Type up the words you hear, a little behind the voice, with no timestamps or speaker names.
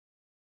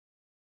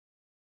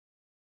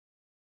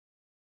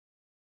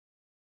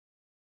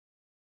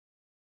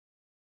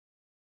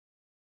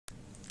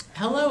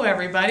Hello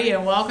everybody,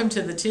 and welcome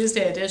to the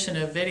Tuesday edition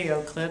of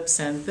Video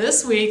Clips. And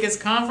this week is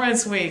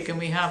conference week, and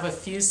we have a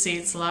few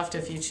seats left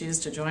if you choose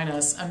to join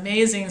us.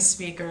 Amazing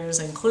speakers,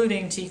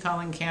 including T.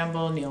 Colin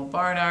Campbell, Neil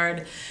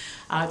Barnard,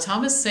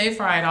 Thomas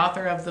Seyfried,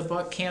 author of the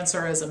book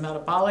Cancer as a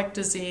Metabolic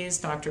Disease,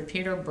 Dr.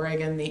 Peter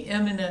Breggin, the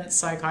eminent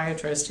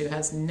psychiatrist who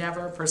has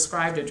never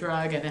prescribed a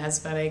drug and has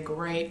been a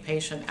great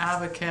patient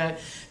advocate,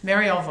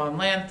 Marielle von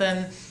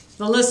Lanthen.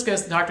 The list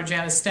goes to Dr.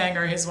 Janice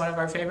Stanger, who's one of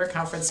our favorite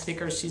conference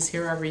speakers. She's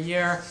here every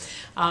year.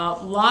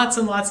 Lots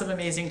and lots of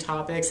amazing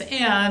topics,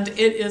 and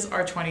it is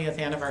our 20th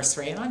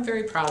anniversary, and I'm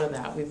very proud of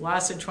that. We've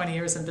lasted 20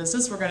 years in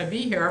business. We're going to be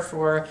here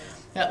for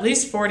at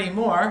least 40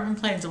 more. I'm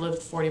planning to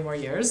live 40 more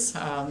years.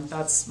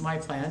 That's my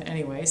plan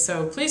anyway,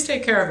 so please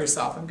take care of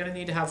yourself. I'm going to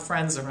need to have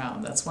friends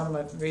around. That's one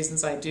of the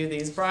reasons I do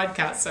these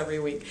broadcasts every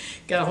week.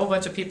 Get a whole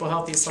bunch of people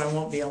healthy so I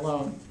won't be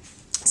alone.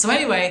 So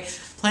anyway,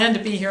 plan to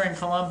be here in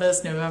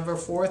Columbus November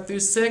 4th through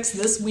 6th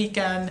this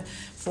weekend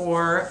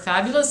for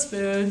fabulous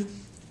food,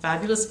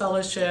 fabulous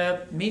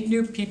fellowship, meet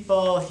new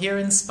people, hear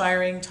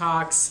inspiring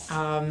talks,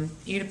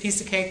 eat a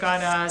piece of cake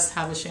on us,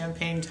 have a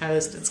champagne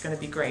toast. It's going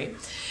to be great.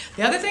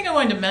 The other thing I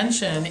wanted to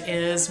mention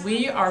is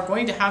we are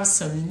going to have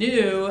some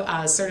new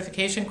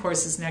certification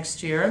courses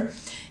next year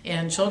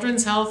in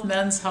children's health,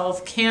 men's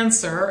health,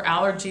 cancer,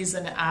 allergies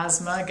and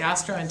asthma,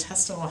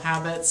 gastrointestinal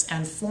habits,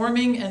 and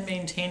forming and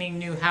maintaining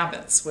new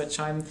habits, which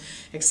I'm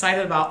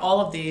excited about all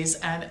of these.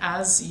 And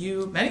as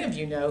many of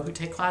you know who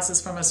take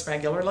classes from us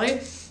regularly,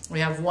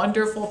 we have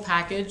wonderful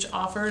package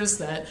offers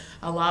that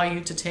allow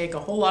you to take a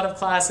whole lot of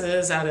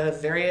classes at a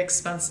very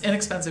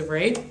inexpensive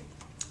rate.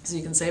 So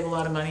you can save a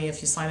lot of money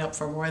if you sign up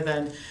for more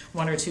than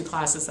 1 or 2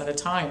 classes at a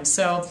time.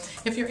 So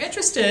if you're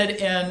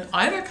interested in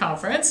either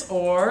conference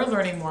or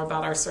learning more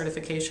about our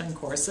certification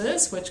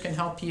courses, which can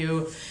help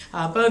you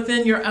both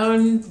in your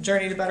own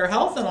journey to better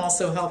health and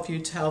also help you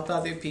to help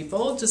other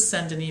people, just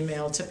send an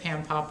email to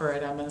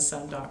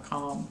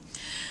pampopper@msm.com.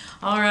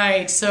 All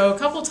right, so a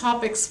couple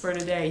topics for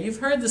today. You've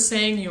heard the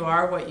saying, you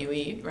are what you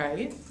eat,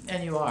 right?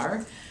 And you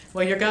are.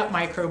 Well, your gut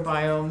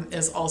microbiome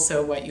is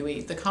also what you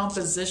eat. The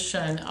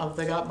composition of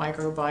the gut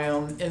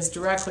microbiome is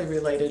directly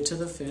related to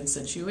the foods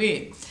that you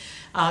eat.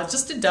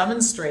 Just to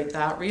demonstrate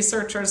that,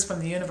 researchers from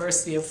the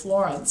University of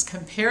Florence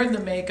compared the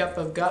makeup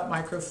of gut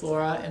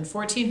microflora in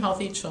 14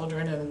 healthy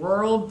children in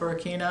rural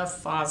Burkina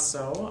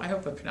Faso, I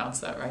hope I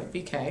pronounced that right,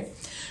 BK,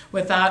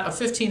 with that of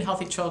 15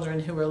 healthy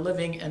children who were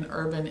living in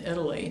urban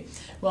Italy.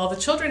 Well, the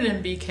children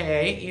in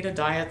BK eat a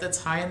diet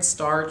that's high in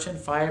starch and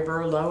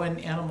fiber, low in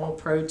animal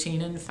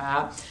protein and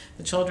fat.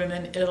 The children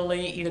in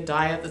Italy eat a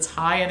diet that's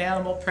high in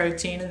animal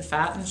protein and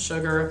fat and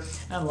sugar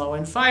and low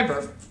in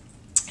fiber.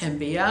 In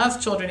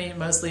BF, children eat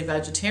mostly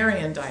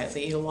vegetarian diet.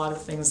 They eat a lot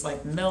of things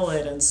like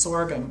millet and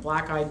sorghum,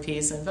 black-eyed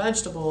peas and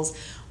vegetables,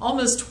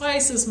 almost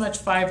twice as much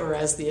fiber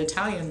as the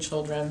Italian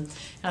children.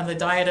 And the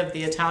diet of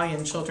the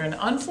Italian children,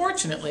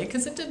 unfortunately,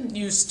 because it didn't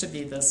used to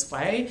be this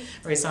way,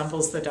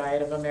 resembles the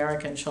diet of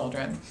American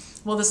children.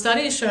 Well, the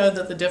studies showed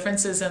that the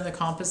differences in the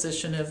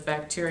composition of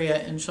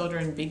bacteria in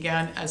children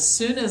began as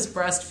soon as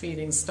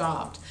breastfeeding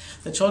stopped.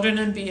 The children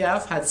in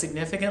BF had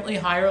significantly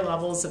higher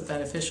levels of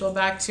beneficial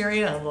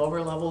bacteria and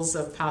lower levels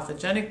of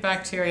pathogenic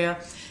bacteria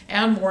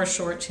and more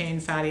short-chain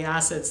fatty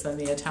acids than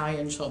the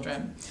Italian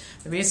children.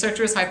 The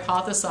researchers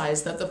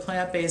hypothesized that the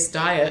plant-based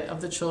diet of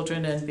the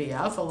children in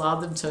BF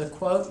allowed them to,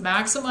 quote,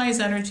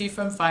 maximize energy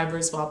from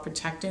fibers while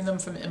protecting them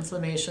from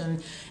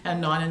inflammation and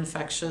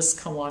non-infectious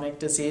colonic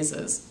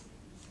diseases.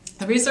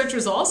 The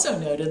researchers also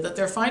noted that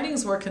their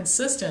findings were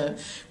consistent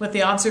with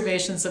the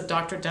observations of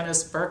Dr.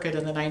 Dennis Burkitt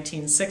in the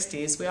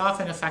 1960s. We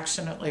often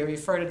affectionately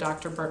refer to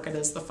Dr. Burkitt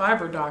as the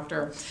fiber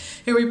doctor,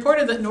 who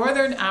reported that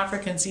Northern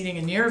Africans eating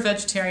a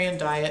near-vegetarian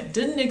diet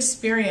didn't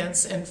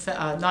experience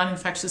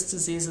non-infectious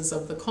diseases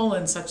of the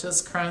colon, such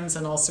as Crohn's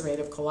and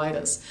ulcerative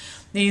colitis.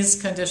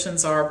 These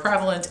conditions are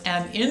prevalent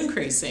and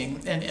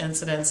increasing in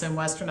incidence in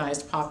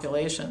westernized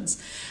populations.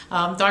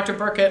 Dr.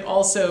 Burkitt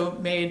also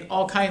made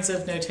all kinds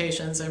of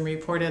notations and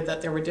reported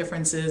that there were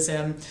differences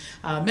in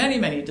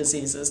many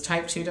diseases,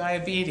 type 2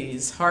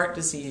 diabetes, heart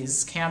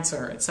disease,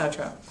 cancer,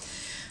 etc.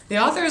 The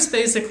authors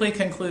basically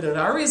concluded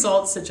our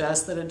results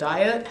suggest that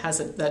diet has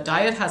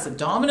a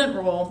dominant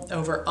role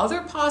over other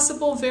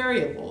possible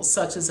variables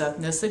such as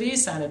ethnicity,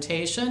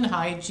 sanitation,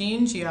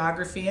 hygiene,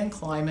 geography, and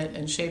climate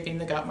in shaping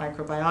the gut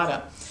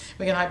microbiota.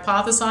 We can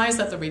hypothesize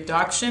that the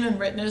reduction in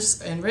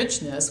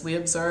richness we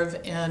observe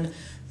in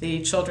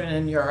the children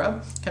in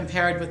Europe,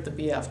 compared with the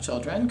BF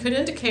children, could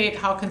indicate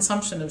how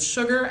consumption of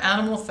sugar,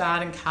 animal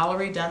fat, and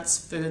calorie-dense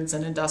foods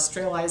in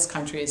industrialized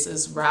countries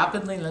is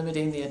rapidly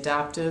limiting the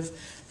adaptive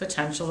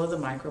potential of the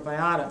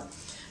microbiota.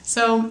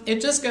 So it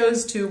just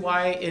goes to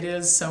why it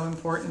is so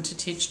important to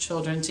teach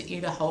children to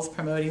eat a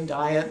health-promoting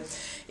diet.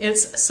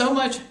 It's so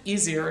much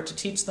easier to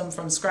teach them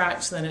from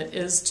scratch than it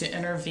is to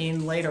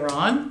intervene later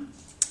on.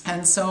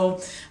 And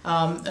so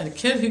a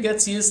kid who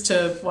gets used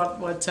to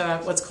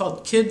what's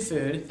called kid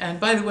food, and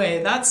by the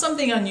way, that's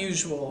something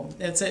unusual.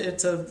 It's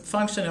a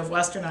function of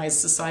westernized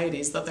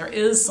societies that there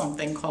is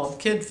something called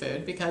kid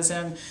food, because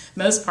in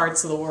most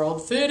parts of the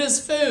world, food is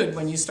food.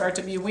 When you start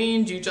to be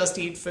weaned, you just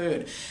eat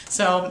food.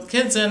 So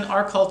kids in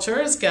our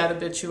cultures get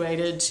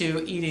habituated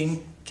to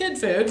eating kid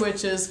food,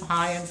 which is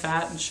high in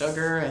fat and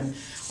sugar and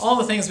all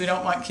the things we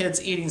don't want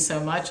kids eating so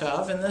much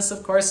of. And this,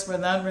 of course,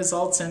 then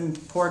results in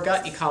poor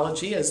gut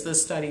ecology, as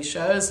this study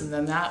shows, and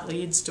then that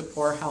leads to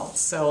poor health.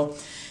 So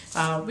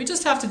we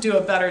just have to do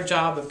a better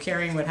job of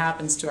caring what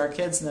happens to our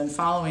kids and then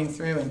following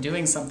through and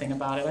doing something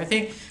about it. I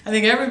think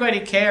everybody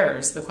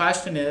cares. The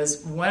question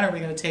is, when are we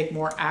going to take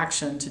more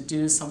action to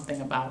do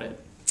something about it?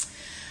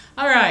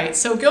 All right,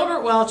 so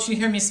Gilbert Welch, you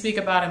hear me speak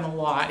about him a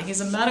lot.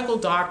 He's a medical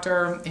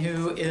doctor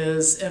who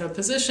is in a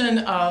position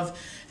of,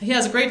 he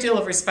has a great deal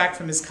of respect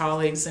from his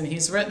colleagues, and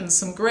he's written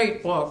some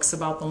great books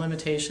about the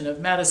limitation of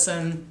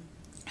medicine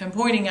and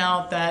pointing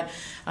out that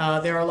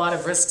there are a lot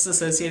of risks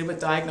associated with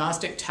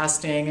diagnostic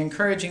testing,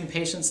 encouraging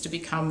patients to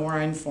become more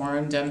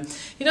informed. And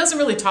he doesn't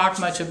really talk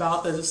much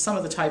about some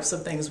of the types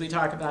of things we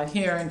talk about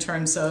here in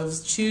terms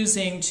of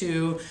choosing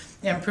to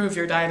improve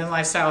your diet and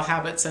lifestyle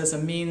habits as a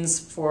means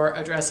for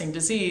addressing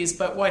disease.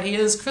 But what he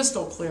is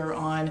crystal clear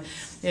on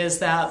is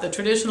that the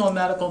traditional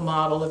medical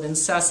model of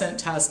incessant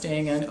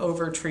testing and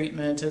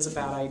over-treatment is a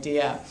bad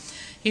idea.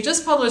 He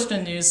just published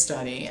a new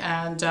study,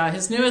 and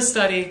his newest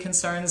study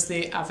concerns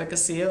the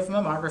efficacy of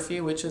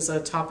mammography, which is a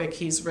topic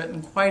he's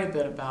written quite a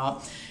bit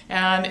about.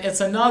 And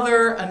it's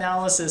another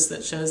analysis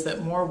that shows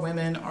that more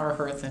women are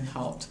hurt than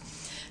helped.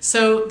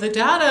 So the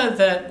data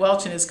that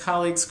Welch and his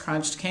colleagues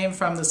crunched came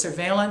from the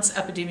Surveillance,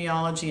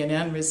 Epidemiology, and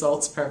End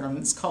Results program.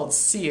 It's called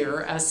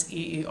SEER,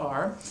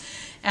 S-E-E-R.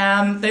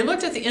 And they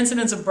looked at the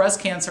incidence of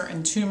breast cancer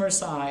and tumor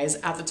size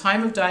at the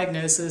time of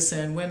diagnosis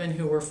in women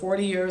who were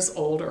 40 years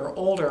old or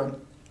older.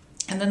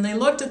 And then they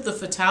looked at the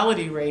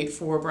fatality rate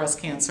for breast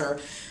cancer,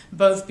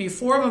 both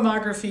before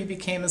mammography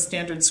became a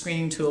standard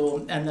screening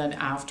tool and then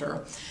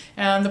after.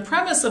 And the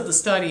premise of the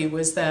study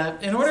was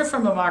that in order for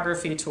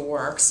mammography to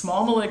work,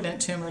 small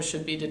malignant tumors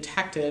should be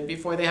detected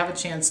before they have a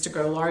chance to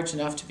grow large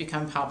enough to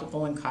become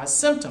palpable and cause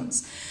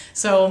symptoms.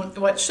 So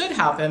what should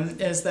happen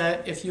is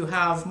that if you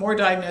have more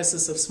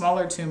diagnosis of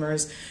smaller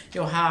tumors,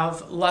 you'll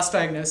have less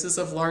diagnosis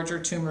of larger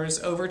tumors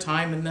over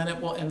time, and then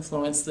it will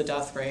influence the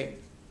death rate.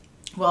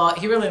 Well,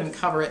 he really didn't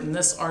cover it in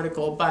this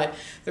article, but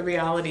the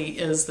reality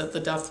is that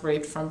the death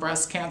rate from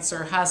breast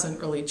cancer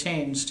hasn't really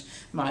changed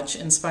much,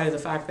 in spite of the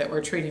fact that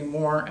we're treating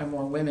more and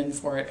more women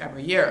for it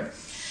every year.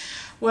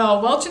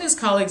 Well, Welch and his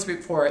colleagues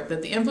report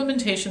that the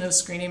implementation of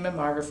screening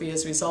mammography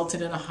has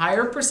resulted in a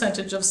higher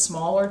percentage of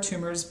smaller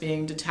tumors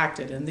being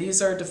detected, and these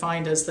are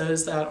defined as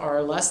those that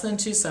are less than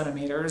 2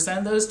 centimeters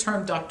and those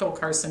termed ductal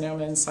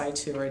carcinoma in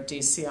situ, or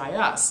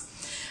DCIS.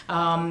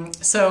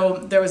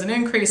 So there was an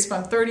increase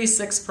from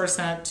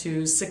 36%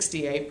 to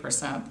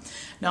 68%.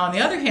 Now, on the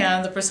other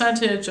hand, the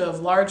percentage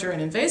of larger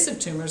and invasive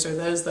tumors, or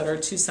those that are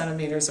 2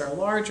 centimeters or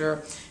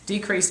larger,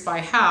 decreased by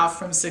half,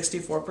 from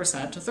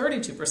 64% to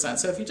 32%.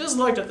 So if you just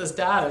looked at this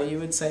data, you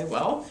would say,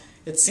 well,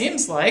 it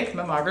seems like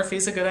mammography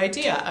is a good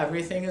idea.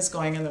 Everything is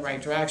going in the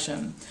right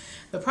direction.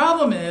 The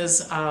problem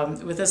is,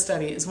 with this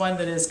study, is one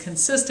that is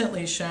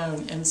consistently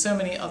shown in so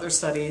many other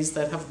studies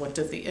that have looked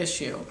at the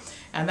issue.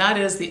 And that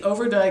is the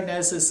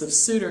overdiagnosis of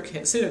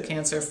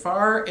pseudocancer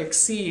far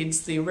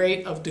exceeds the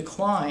rate of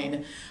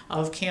decline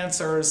of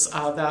cancers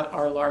that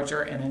are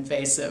larger and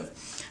invasive.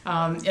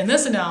 In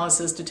this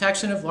analysis,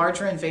 detection of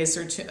larger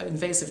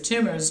invasive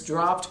tumors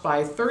dropped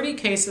by 30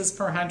 cases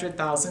per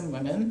 100,000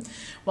 women,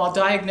 while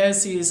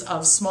diagnoses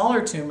of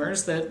smaller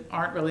tumors that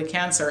aren't really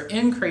cancer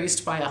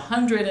increased by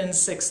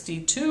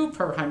 162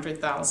 per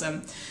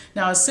 100,000.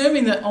 Now,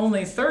 assuming that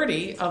only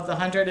 30 of the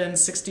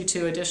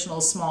 162 additional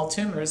small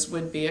tumors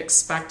would be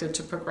expected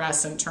to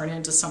progress and turn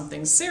into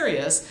something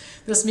serious,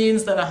 this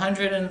means that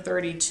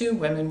 132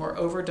 women were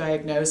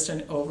overdiagnosed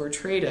and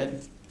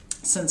overtreated,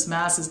 since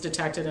masses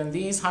detected in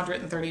these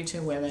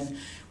 132 women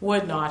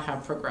would not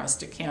have progressed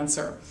to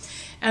cancer.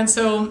 And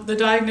so the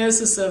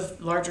diagnosis of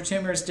larger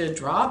tumors did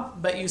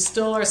drop, but you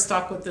still are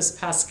stuck with this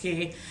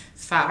pesky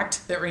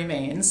fact that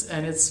remains,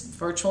 and it's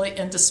virtually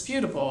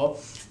indisputable,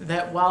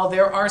 that while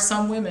there are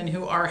some women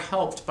who are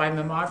helped by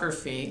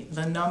mammography,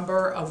 the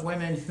number of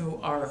women who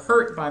are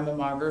hurt by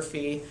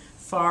mammography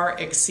far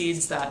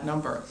exceeds that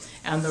number.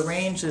 And the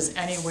range is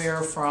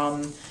anywhere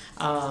from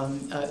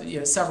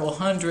several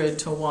hundred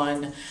to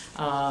 1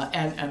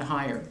 and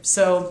higher.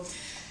 So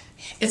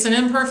it's an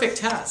imperfect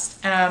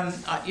test. I'm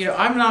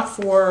not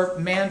for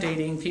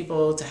mandating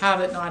people to have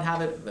it, not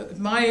have it. But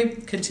my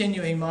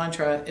continuing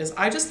mantra is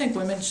I just think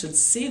women should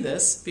see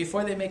this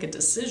before they make a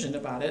decision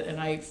about it. And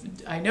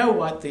I know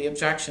what the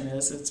objection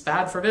is. It's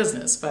bad for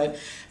business. But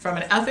from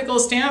an ethical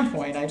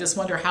standpoint, I just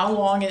wonder how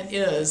long it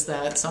is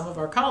that some of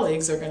our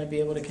colleagues are going to be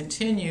able to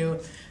continue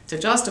to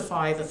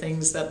justify the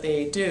things that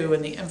they do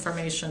and the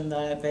information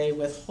that they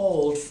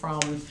withhold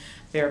from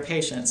their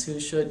patients, who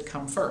should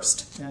come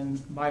first,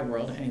 in my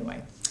world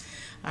anyway.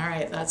 All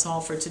right, that's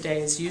all for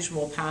today. As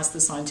usual, pass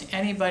this on to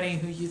anybody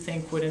who you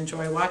think would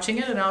enjoy watching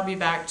it, and I'll be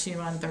back to you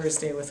on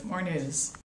Thursday with more news.